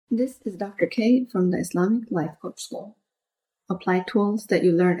This is Dr. K from the Islamic Life Coach School. Apply tools that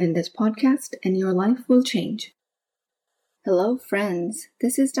you learn in this podcast and your life will change. Hello friends,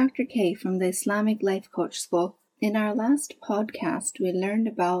 this is Dr. K from the Islamic Life Coach School. In our last podcast, we learned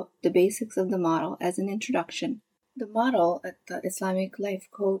about the basics of the model as an introduction. The model at the Islamic Life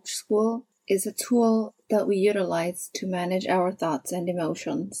Coach School is a tool that we utilize to manage our thoughts and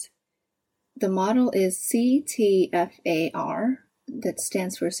emotions. The model is CTFAR. That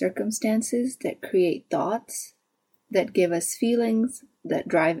stands for circumstances that create thoughts, that give us feelings, that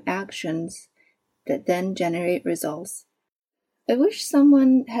drive actions, that then generate results. I wish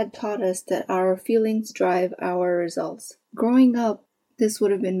someone had taught us that our feelings drive our results. Growing up, this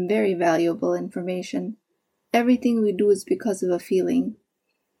would have been very valuable information. Everything we do is because of a feeling.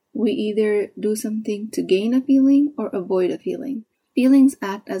 We either do something to gain a feeling or avoid a feeling. Feelings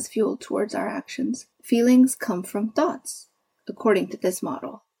act as fuel towards our actions. Feelings come from thoughts, according to this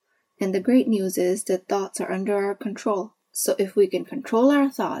model. And the great news is that thoughts are under our control. So if we can control our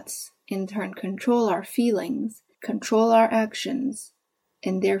thoughts, in turn control our feelings, control our actions,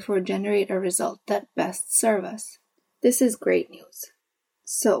 and therefore generate a result that best serve us. This is great news.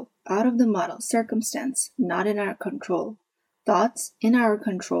 So, out of the model, circumstance not in our control, thoughts in our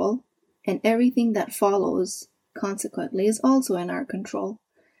control, and everything that follows, consequently, is also in our control.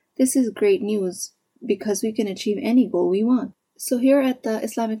 This is great news because we can achieve any goal we want. So here at the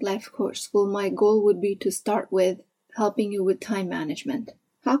Islamic Life Coach School, my goal would be to start with helping you with time management.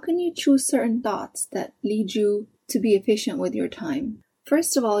 How can you choose certain thoughts that lead you to be efficient with your time?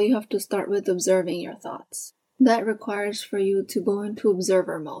 First of all, you have to start with observing your thoughts. That requires for you to go into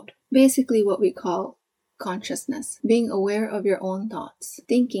observer mode. Basically what we call consciousness, being aware of your own thoughts,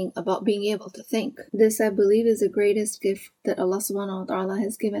 thinking about being able to think. This, I believe, is the greatest gift that Allah subhanahu wa ta'ala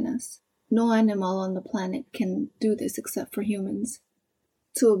has given us. No animal on the planet can do this except for humans.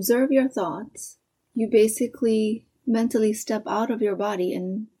 To observe your thoughts, you basically mentally step out of your body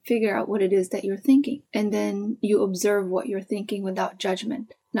and figure out what it is that you're thinking. And then you observe what you're thinking without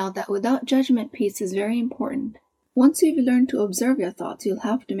judgment. Now that without judgment piece is very important. Once you've learned to observe your thoughts, you'll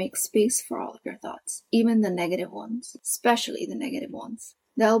have to make space for all of your thoughts, even the negative ones, especially the negative ones.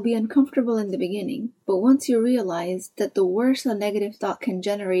 That'll be uncomfortable in the beginning, but once you realize that the worse a negative thought can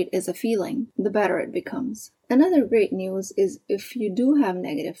generate is a feeling, the better it becomes. Another great news is if you do have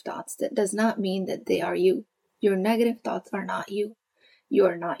negative thoughts, that does not mean that they are you. Your negative thoughts are not you. You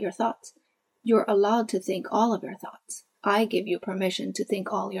are not your thoughts. You're allowed to think all of your thoughts. I give you permission to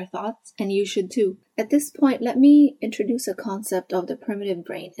think all your thoughts, and you should too. At this point, let me introduce a concept of the primitive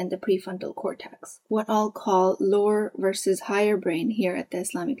brain and the prefrontal cortex, what I'll call lower versus higher brain here at the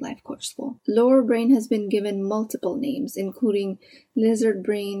Islamic Life Coach School. Lower brain has been given multiple names, including lizard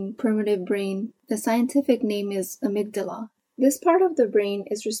brain, primitive brain. The scientific name is amygdala. This part of the brain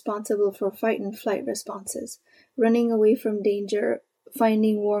is responsible for fight and flight responses, running away from danger,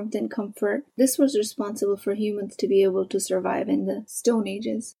 finding warmth and comfort. This was responsible for humans to be able to survive in the Stone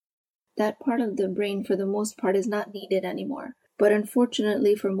Ages. That part of the brain, for the most part, is not needed anymore. But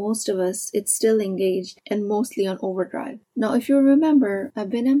unfortunately for most of us, it's still engaged and mostly on overdrive. Now, if you remember, I've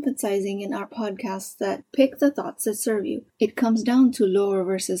been emphasizing in our podcasts that pick the thoughts that serve you. It comes down to lower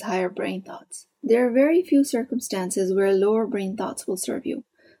versus higher brain thoughts. There are very few circumstances where lower brain thoughts will serve you.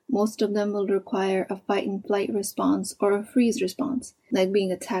 Most of them will require a fight and flight response or a freeze response, like being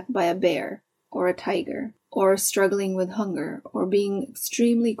attacked by a bear or a tiger, or struggling with hunger, or being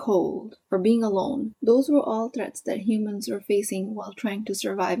extremely cold, or being alone. Those were all threats that humans were facing while trying to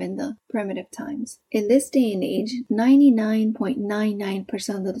survive in the primitive times. In this day and age,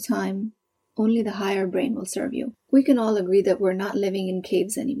 99.99% of the time, only the higher brain will serve you. We can all agree that we're not living in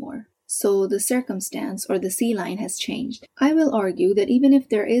caves anymore. So the circumstance or the sea line has changed. I will argue that even if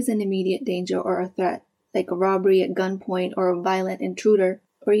there is an immediate danger or a threat, like a robbery at gunpoint or a violent intruder,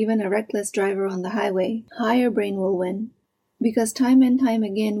 or even a reckless driver on the highway, higher brain will win. Because time and time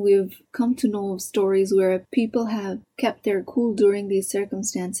again, we've come to know of stories where people have kept their cool during these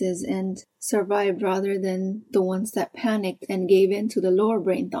circumstances and survived rather than the ones that panicked and gave in to the lower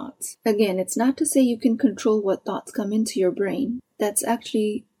brain thoughts. Again, it's not to say you can control what thoughts come into your brain. That's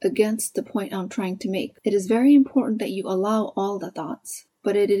actually against the point I'm trying to make. It is very important that you allow all the thoughts,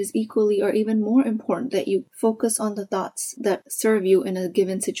 but it is equally or even more important that you focus on the thoughts that serve you in a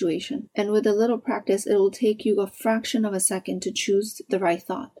given situation. And with a little practice, it will take you a fraction of a second to choose the right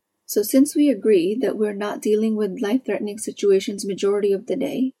thought. So since we agree that we're not dealing with life-threatening situations majority of the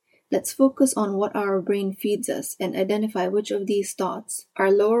day, let's focus on what our brain feeds us and identify which of these thoughts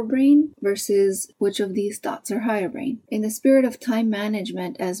are lower brain versus which of these thoughts are higher brain. In the spirit of time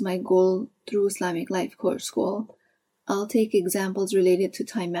management as my goal through Islamic Life Coach School, I'll take examples related to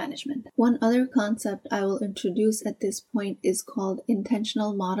time management. One other concept I will introduce at this point is called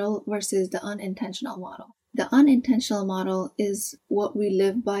intentional model versus the unintentional model. The unintentional model is what we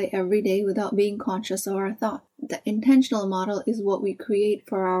live by every day without being conscious of our thought. The intentional model is what we create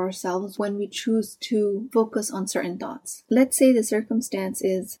for ourselves when we choose to focus on certain thoughts. Let's say the circumstance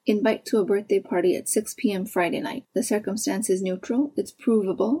is invite to a birthday party at 6 p.m. Friday night. The circumstance is neutral, it's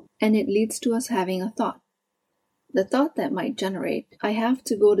provable, and it leads to us having a thought. The thought that might generate, I have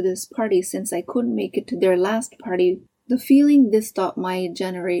to go to this party since I couldn't make it to their last party. The feeling this thought might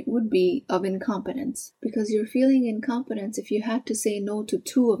generate would be of incompetence, because you're feeling incompetence if you had to say no to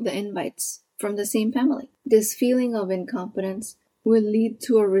 2 of the invites from the same family. This feeling of incompetence will lead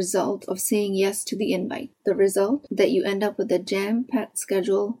to a result of saying yes to the invite. The result, that you end up with a jam-packed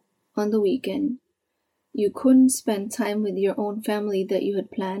schedule on the weekend. You couldn't spend time with your own family that you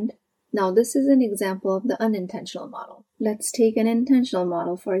had planned. Now, this is an example of the unintentional model. Let's take an intentional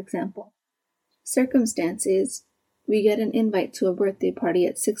model, for example. Circumstance is, we get an invite to a birthday party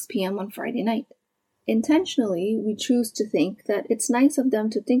at 6 p.m. on Friday night. Intentionally, we choose to think that it's nice of them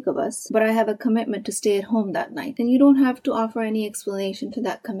to think of us, but I have a commitment to stay at home that night, and you don't have to offer any explanation to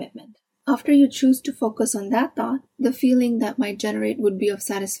that commitment. After you choose to focus on that thought, the feeling that might generate would be of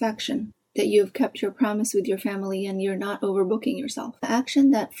satisfaction, that you have kept your promise with your family and you're not overbooking yourself. The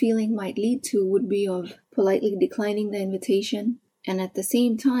action that feeling might lead to would be of politely declining the invitation, and at the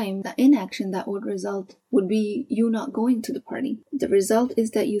same time, the inaction that would result would be you not going to the party. The result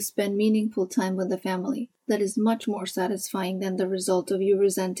is that you spend meaningful time with the family. That is much more satisfying than the result of you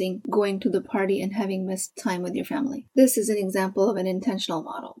resenting going to the party and having missed time with your family. This is an example of an intentional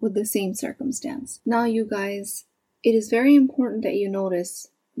model with the same circumstance. Now, you guys, it is very important that you notice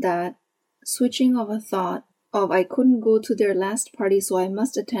that switching of a thought of I couldn't go to their last party so I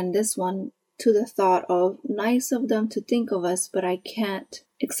must attend this one to the thought of nice of them to think of us, but I can't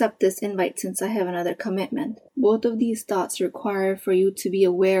accept this invite since I have another commitment. Both of these thoughts require for you to be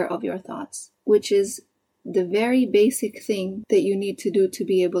aware of your thoughts, which is the very basic thing that you need to do to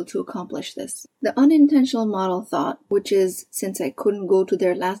be able to accomplish this. The unintentional model thought, which is since I couldn't go to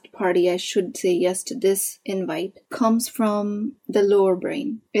their last party, I should say yes to this invite, comes from the lower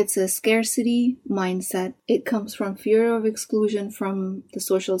brain. It's a scarcity mindset. It comes from fear of exclusion from the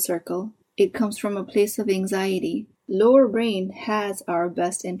social circle. It comes from a place of anxiety. Lower brain has our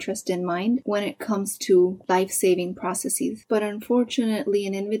best interest in mind when it comes to life-saving processes. But unfortunately,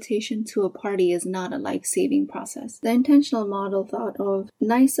 an invitation to a party is not a life-saving process. The intentional model thought of,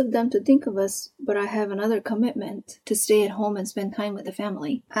 nice of them to think of us, but I have another commitment to stay at home and spend time with the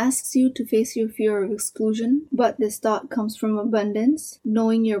family, asks you to face your fear of exclusion. But this thought comes from abundance,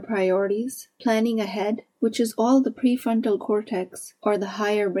 knowing your priorities, planning ahead, which is all the prefrontal cortex or the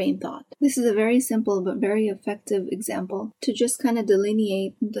higher brain thought. This is a very simple but very effective example to just kind of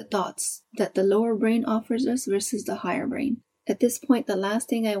delineate the thoughts that the lower brain offers us versus the higher brain. At this point, the last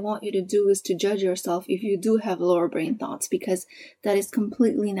thing I want you to do is to judge yourself if you do have lower brain thoughts, because that is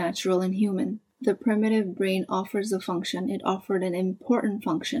completely natural and human. The primitive brain offers a function. It offered an important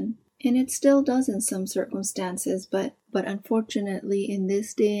function. And it still does in some circumstances, but unfortunately in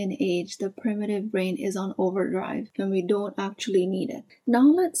this day and age, the primitive brain is on overdrive and we don't actually need it. Now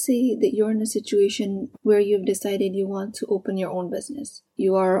let's say that you're in a situation where you've decided you want to open your own business.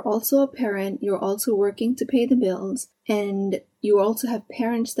 You are also a parent, you're also working to pay the bills, and you also have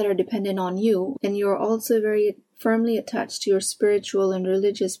parents that are dependent on you, and you're also very firmly attached to your spiritual and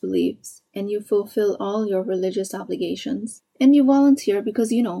religious beliefs, and you fulfill all your religious obligations. And you volunteer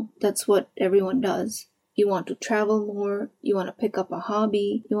because, that's what everyone does. You want to travel more, you want to pick up a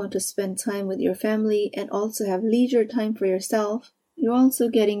hobby, you want to spend time with your family and also have leisure time for yourself. You're also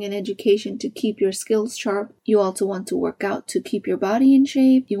getting an education to keep your skills sharp. You also want to work out to keep your body in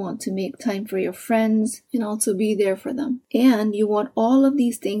shape. You want to make time for your friends and also be there for them. And you want all of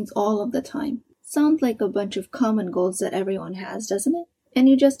these things all of the time. Sounds like a bunch of common goals that everyone has, doesn't it? And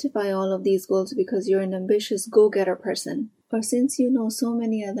you justify all of these goals because you're an ambitious go-getter person. Or since you know so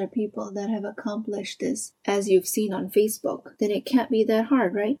many other people that have accomplished this, as you've seen on Facebook, then it can't be that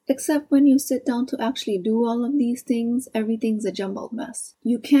hard, right? Except when you sit down to actually do all of these things, everything's a jumbled mess.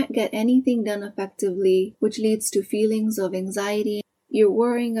 You can't get anything done effectively, which leads to feelings of anxiety. You're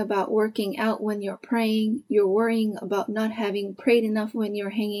worrying about working out when you're praying. You're worrying about not having prayed enough when you're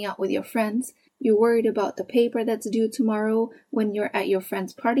hanging out with your friends. You're worried about the paper that's due tomorrow when you're at your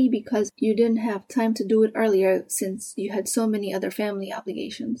friend's party because you didn't have time to do it earlier since you had so many other family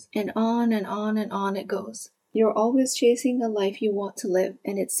obligations. And on and on and on it goes. You're always chasing the life you want to live,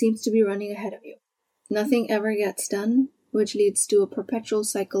 and it seems to be running ahead of you. Nothing ever gets done, which leads to a perpetual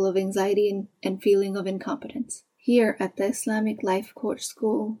cycle of anxiety and feeling of incompetence. Here at the Islamic Life Coach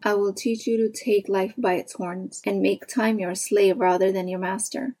School, I will teach you to take life by its horns and make time your slave rather than your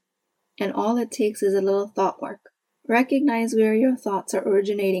master. And all it takes is a little thought work. Recognize where your thoughts are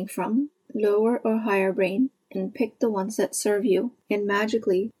originating from, lower or higher brain, and pick the ones that serve you, and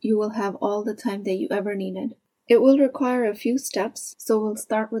magically, you will have all the time that you ever needed. It will require a few steps, so we'll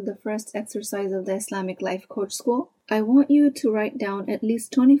start with the first exercise of the Islamic Life Coach School. I want you to write down at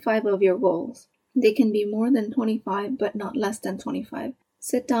least 25 of your goals. They can be more than 25, but not less than 25.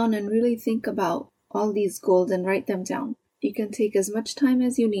 Sit down and really think about all these goals and write them down. You can take as much time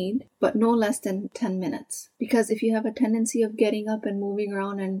as you need, but no less than 10 minutes. Because if you have a tendency of getting up and moving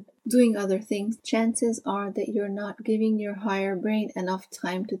around and doing other things, chances are that you're not giving your higher brain enough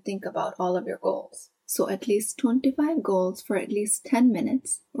time to think about all of your goals. So at least 25 goals for at least 10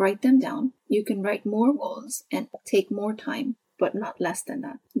 minutes. Write them down. You can write more goals and take more time, but not less than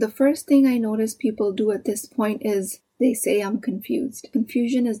that. The first thing I notice people do at this point is they say, I'm confused.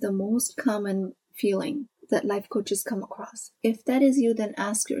 Confusion is the most common feeling that life coaches come across. If that is you, then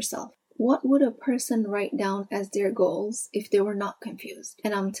ask yourself, what would a person write down as their goals if they were not confused?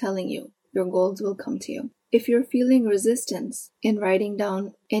 And I'm telling you, your goals will come to you. If you're feeling resistance in writing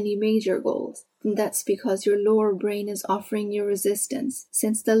down any major goals, then that's because your lower brain is offering you resistance,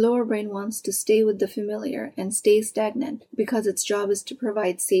 since the lower brain wants to stay with the familiar and stay stagnant because its job is to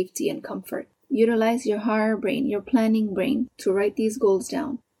provide safety and comfort. Utilize your higher brain, your planning brain, to write these goals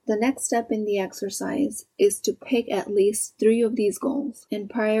down. The next step in the exercise is to pick at least 3 of these goals and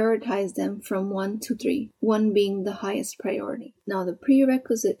prioritize them from 1 to 3, 1 being the highest priority. Now, the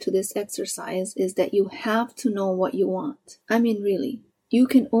prerequisite to this exercise is that you have to know what you want. I mean, really. You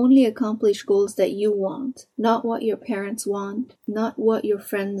can only accomplish goals that you want, not what your parents want, not what your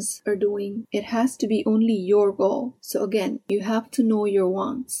friends are doing. It has to be only your goal. So again, you have to know your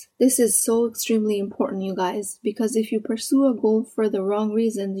wants. This is so extremely important, you guys, because if you pursue a goal for the wrong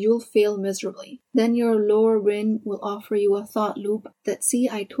reasons, you'll fail miserably. Then your lower brain will offer you a thought loop that, see,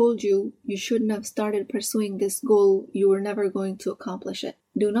 I told you, you shouldn't have started pursuing this goal. You were never going to accomplish it.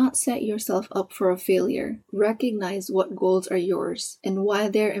 Do not set yourself up for a failure. Recognize what goals are yours and why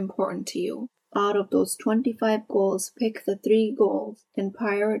they're important to you. Out of those 25 goals, pick the 3 goals and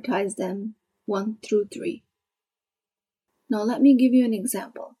prioritize them 1 through 3. Now let me give you an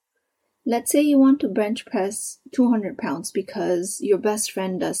example. Let's say you want to bench press 200 pounds because your best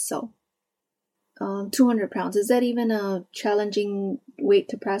friend does so. 200 pounds, is that even a challenging weight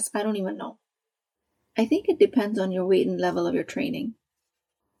to press? I don't even know. I think it depends on your weight and level of your training.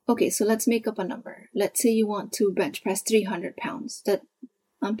 Okay, so let's make up a number. Let's say you want to bench press 300 pounds.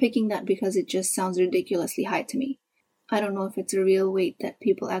 I'm picking that because it just sounds ridiculously high to me. I don't know if it's a real weight that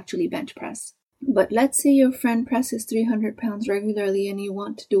people actually bench press. But let's say your friend presses 300 pounds regularly and you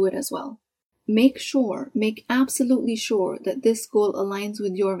want to do it as well. Make absolutely sure that this goal aligns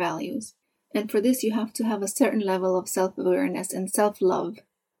with your values. And for this, you have to have a certain level of self-awareness and self-love.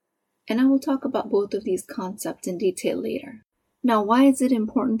 And I will talk about both of these concepts in detail later. Now, why is it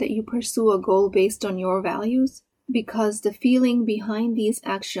important that you pursue a goal based on your values? Because the feeling behind these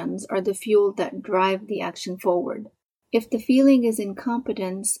actions are the fuel that drive the action forward. If the feeling is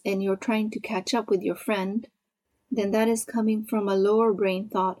incompetence and you're trying to catch up with your friend, then that is coming from a lower brain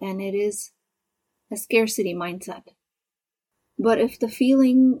thought and it is a scarcity mindset. But if the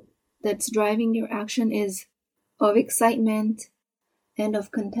feeling that's driving your action is of excitement and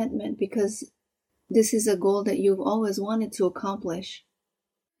of contentment because this is a goal that you've always wanted to accomplish,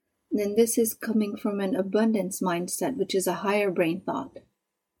 then this is coming from an abundance mindset, which is a higher brain thought.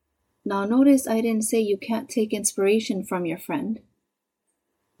 Now notice I didn't say you can't take inspiration from your friend.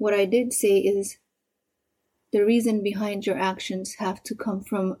 What I did say is the reason behind your actions have to come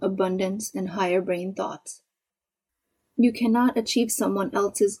from abundance and higher brain thoughts. You cannot achieve someone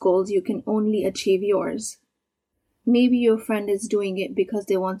else's goals, you can only achieve yours. Maybe your friend is doing it because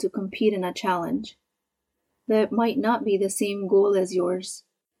they want to compete in a challenge. That might not be the same goal as yours,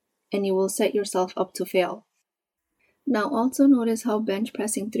 and you will set yourself up to fail. Now also notice how bench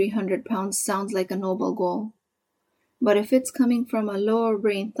pressing 300 pounds sounds like a noble goal. But if it's coming from a lower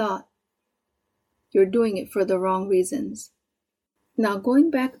brain thought, you're doing it for the wrong reasons. Now going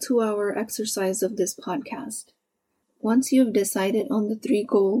back to our exercise of this podcast. Once you've decided on the 3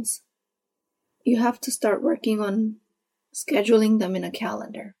 goals, you have to start working on scheduling them in a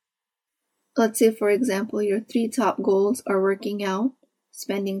calendar. Let's say, for example, your 3 top goals are working out,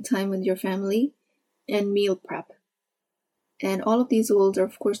 spending time with your family, and meal prep. And all of these goals are,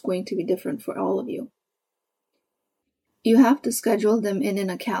 of course, going to be different for all of you. You have to schedule them in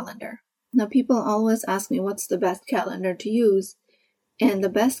a calendar. Now, people always ask me what's the best calendar to use. And the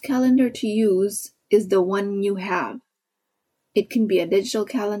best calendar to use is the one you have. It can be a digital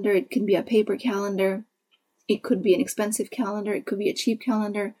calendar, it can be a paper calendar, it could be an expensive calendar, it could be a cheap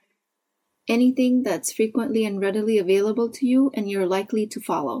calendar. Anything that's frequently and readily available to you and you're likely to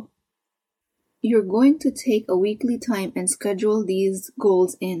follow. You're going to take a weekly time and schedule these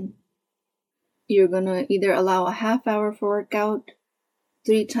goals in. You're going to either allow a half hour for workout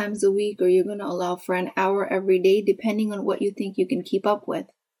 3 times a week, or you're going to allow for an hour every day, depending on what you think you can keep up with.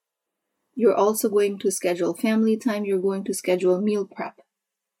 You're also going to schedule family time. You're going to schedule meal prep,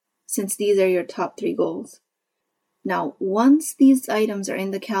 since these are your top 3 goals. Now, once these items are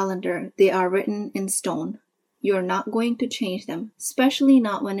in the calendar, they are written in stone. You're not going to change them, especially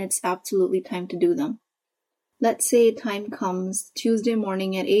not when it's absolutely time to do them. Let's say time comes Tuesday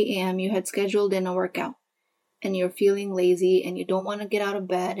morning at 8 a.m. You had scheduled in a workout and you're feeling lazy and you don't want to get out of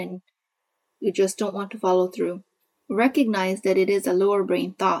bed and you just don't want to follow through. Recognize that it is a lower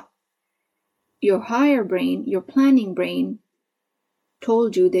brain thought. Your higher brain, your planning brain,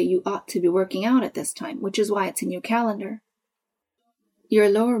 told you that you ought to be working out at this time, which is why it's in your calendar. Your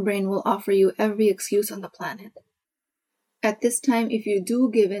lower brain will offer you every excuse on the planet. At this time, if you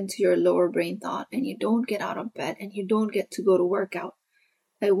do give in to your lower brain thought and you don't get out of bed and you don't get to go to workout,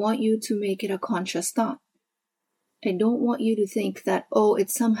 I want you to make it a conscious thought. I don't want you to think that, it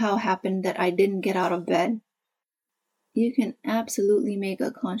somehow happened that I didn't get out of bed. You can absolutely make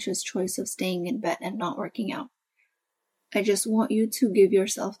a conscious choice of staying in bed and not working out. I just want you to give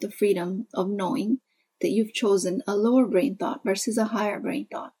yourself the freedom of knowing that you've chosen a lower brain thought versus a higher brain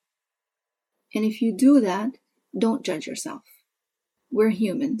thought. And if you do that, don't judge yourself. We're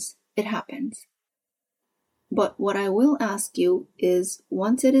humans. It happens. But what I will ask you is,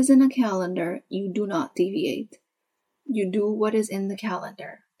 once it is in a calendar, you do not deviate. You do what is in the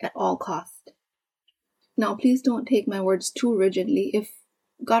calendar at all cost. Now, please don't take my words too rigidly. If,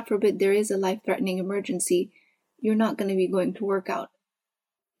 God forbid, there is a life-threatening emergency, you're not going to be going to work out.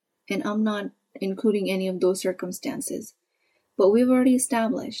 And I'm not including any of those circumstances. But we've already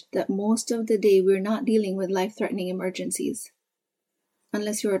established that most of the day we're not dealing with life-threatening emergencies,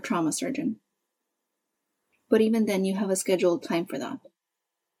 unless you're a trauma surgeon. But even then, you have a scheduled time for that,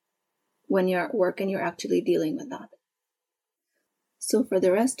 when you're at work and you're actually dealing with that. So for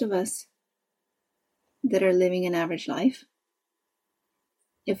the rest of us that are living an average life,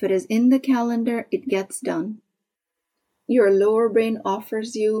 if it is in the calendar, it gets done. Your lower brain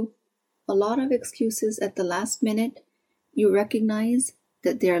offers you a lot of excuses at the last minute. You recognize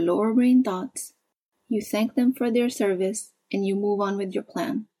that they are lower brain thoughts. You thank them for their service and you move on with your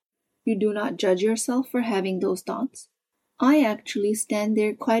plan. You do not judge yourself for having those thoughts. I actually stand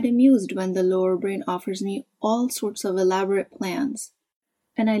there quite amused when the lower brain offers me all sorts of elaborate plans.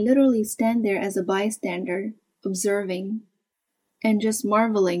 And I literally stand there as a bystander, observing, and just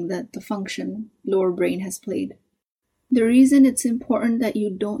marveling at the function lower brain has played. The reason it's important that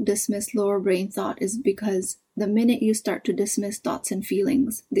you don't dismiss lower brain thought is because the minute you start to dismiss thoughts and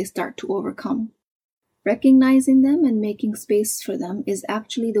feelings, they start to overcome. Recognizing them and making space for them is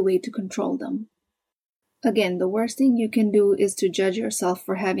actually the way to control them. Again, the worst thing you can do is to judge yourself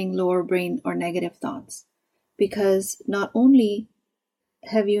for having lower brain or negative thoughts, because not only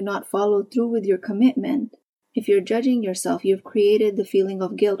have you not followed through with your commitment, if you're judging yourself, you've created the feeling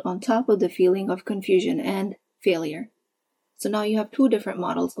of guilt on top of the feeling of confusion and failure. So now you have 2 different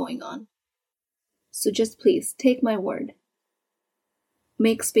models going on. So just please, take my word.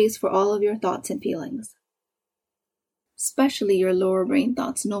 Make space for all of your thoughts and feelings, especially your lower brain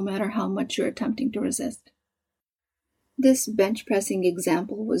thoughts, no matter how much you're attempting to resist. This bench pressing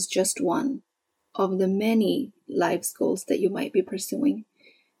example was just one of the many life goals that you might be pursuing,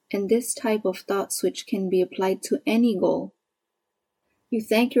 and this type of thought switch can be applied to any goal. You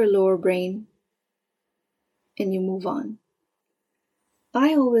thank your lower brain and you move on.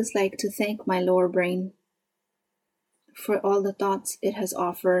 I always like to thank my lower brain for all the thoughts it has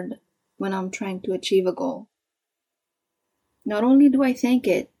offered when I'm trying to achieve a goal. Not only do I thank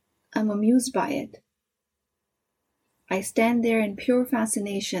it, I'm amused by it. I stand there in pure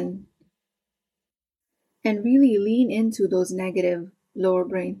fascination and really lean into those negative lower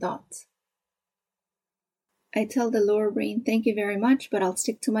brain thoughts. I tell the lower brain, thank you very much, but I'll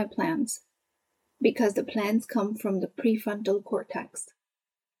stick to my plans, because the plans come from the prefrontal cortex.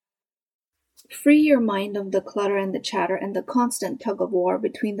 Free your mind of the clutter and the chatter and the constant tug of war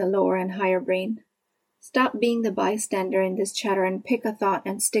between the lower and higher brain. Stop being the bystander in this chatter and pick a thought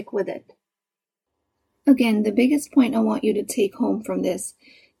and stick with it. Again, the biggest point I want you to take home from this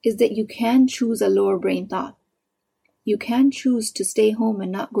is that you can choose a lower brain thought. You can choose to stay home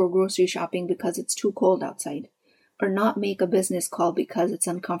and not go grocery shopping because it's too cold outside, or not make a business call because it's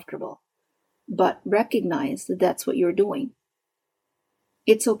uncomfortable. but recognize that that's what you're doing.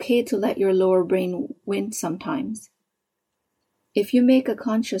 It's okay to let your lower brain win sometimes. If you make a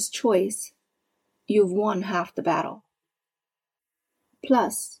conscious choice, you've won half the battle.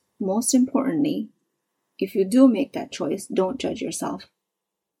 Plus, most importantly, if you do make that choice, don't judge yourself.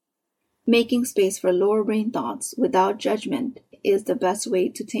 Making space for lower brain thoughts without judgment is the best way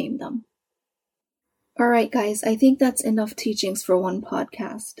to tame them. Alright guys, I think that's enough teachings for one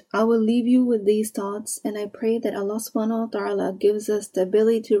podcast. I will leave you with these thoughts, and I pray that Allah subhanahu wa ta'ala gives us the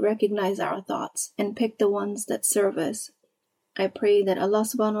ability to recognize our thoughts and pick the ones that serve us. I pray that Allah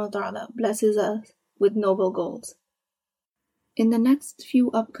subhanahu wa ta'ala blesses us with noble goals. In the next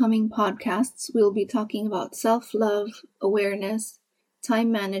few upcoming podcasts, we'll be talking about self-love, awareness,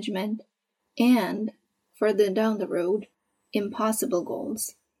 time management, and, further down the road, impossible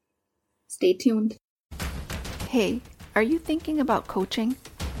goals. Stay tuned. Hey, are you thinking about coaching?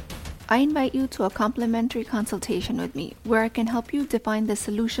 I invite you to a complimentary consultation with me where I can help you define the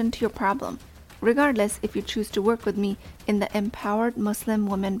solution to your problem, regardless if you choose to work with me in the Empowered Muslim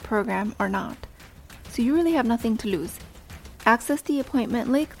Women program or not. So you really have nothing to lose. Access the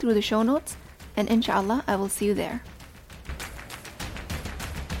appointment link through the show notes, and inshallah, I will see you there.